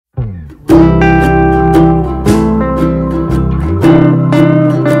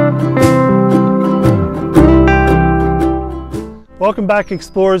Welcome back,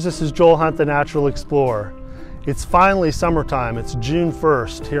 explorers. This is Joel Hunt, the Natural Explorer. It's finally summertime. It's June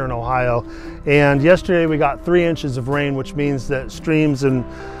 1st here in Ohio, and yesterday we got 3 inches of rain, which means that streams and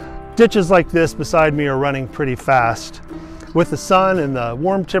ditches like this beside me are running pretty fast. With the sun and the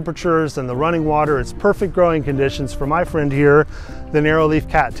warm temperatures and the running water, it's perfect growing conditions for my friend here, the narrow-leaf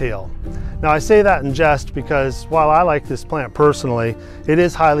cattail. Now, I say that in jest because while I like this plant personally, it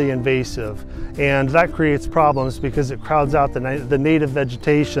is highly invasive, and that creates problems because it crowds out the native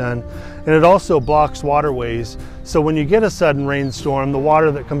vegetation, and it also blocks waterways. So when you get a sudden rainstorm, the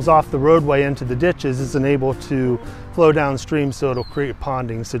water that comes off the roadway into the ditches isn't able to flow downstream, so it'll create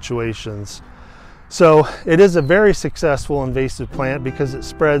ponding situations. So it is a very successful invasive plant because it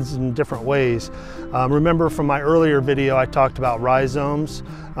spreads in different ways. Remember from my earlier video, I talked about rhizomes.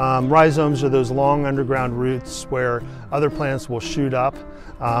 Rhizomes are those long underground roots where other plants will shoot up.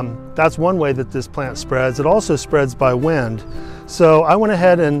 That's one way that this plant spreads. It also spreads by wind. So I went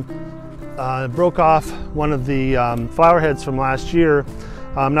ahead and broke off one of the flower heads from last year.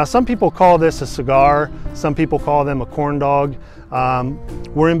 Now, some people call this a cigar, some people call them a corn dog.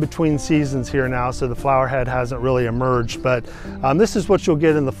 We're in between seasons here now, so the flower head hasn't really emerged, but this is what you'll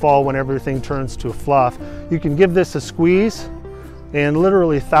get in the fall when everything turns to a fluff. You can give this a squeeze, and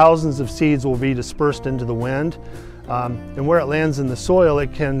literally thousands of seeds will be dispersed into the wind. And where it lands in the soil,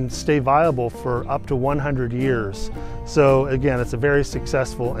 it can stay viable for up to 100 years. So again, it's a very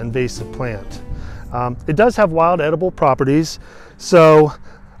successful invasive plant. It does have wild edible properties, so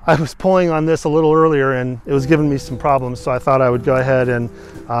I was pulling on this a little earlier and it was giving me some problems, so I thought I would go ahead and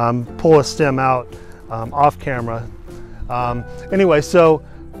pull a stem out off camera. Anyway, so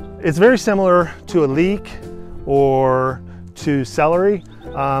it's very similar to a leek or to celery.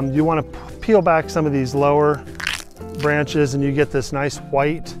 You want to peel back some of these lower branches and you get this nice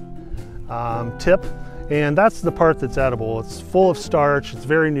white tip, and that's the part that's edible. It's full of starch, it's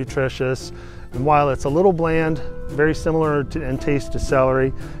very nutritious, and while it's a little bland, very similar in taste to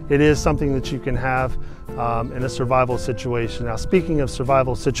celery, it is something that you can have in a survival situation. Now, speaking of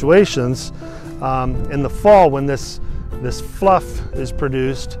survival situations, in the fall when this fluff is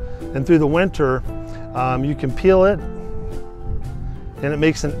produced, and through the winter, you can peel it and it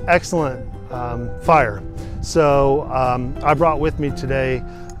makes an excellent fire. So I brought with me today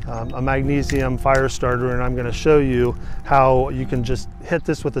a magnesium fire starter, and I'm going to show you how you can just hit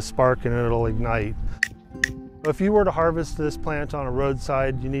this with a spark and it'll ignite. If you were to harvest this plant on a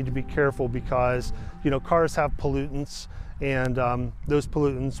roadside, you need to be careful because, you know, cars have pollutants, and those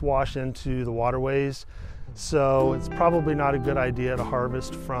pollutants wash into the waterways. So it's probably not a good idea to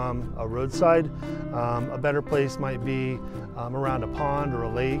harvest from a roadside. A better place might be around a pond or a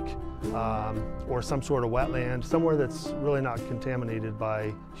lake, or some sort of wetland, somewhere that's really not contaminated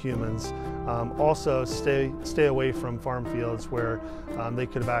by humans. Also, stay away from farm fields where they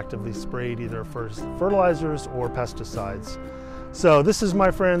could have actively sprayed either for fertilizers or pesticides. So this is my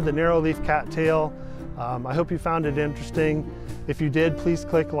friend, the narrow-leaf cattail. I hope you found it interesting. If you did, please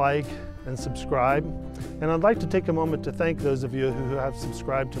click like and subscribe. And I'd like to take a moment to thank those of you who have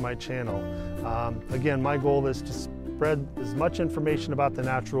subscribed to my channel. Again, my goal is to spread as much information about the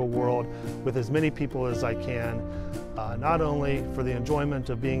natural world with as many people as I can, not only for the enjoyment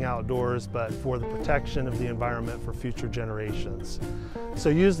of being outdoors, but for the protection of the environment for future generations. So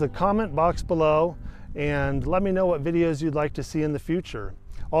use the comment box below and let me know what videos you'd like to see in the future.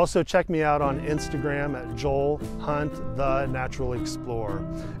 Also, check me out on Instagram at Joel Hunt, the Natural Explorer.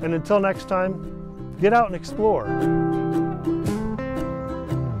 And until next time, get out and explore.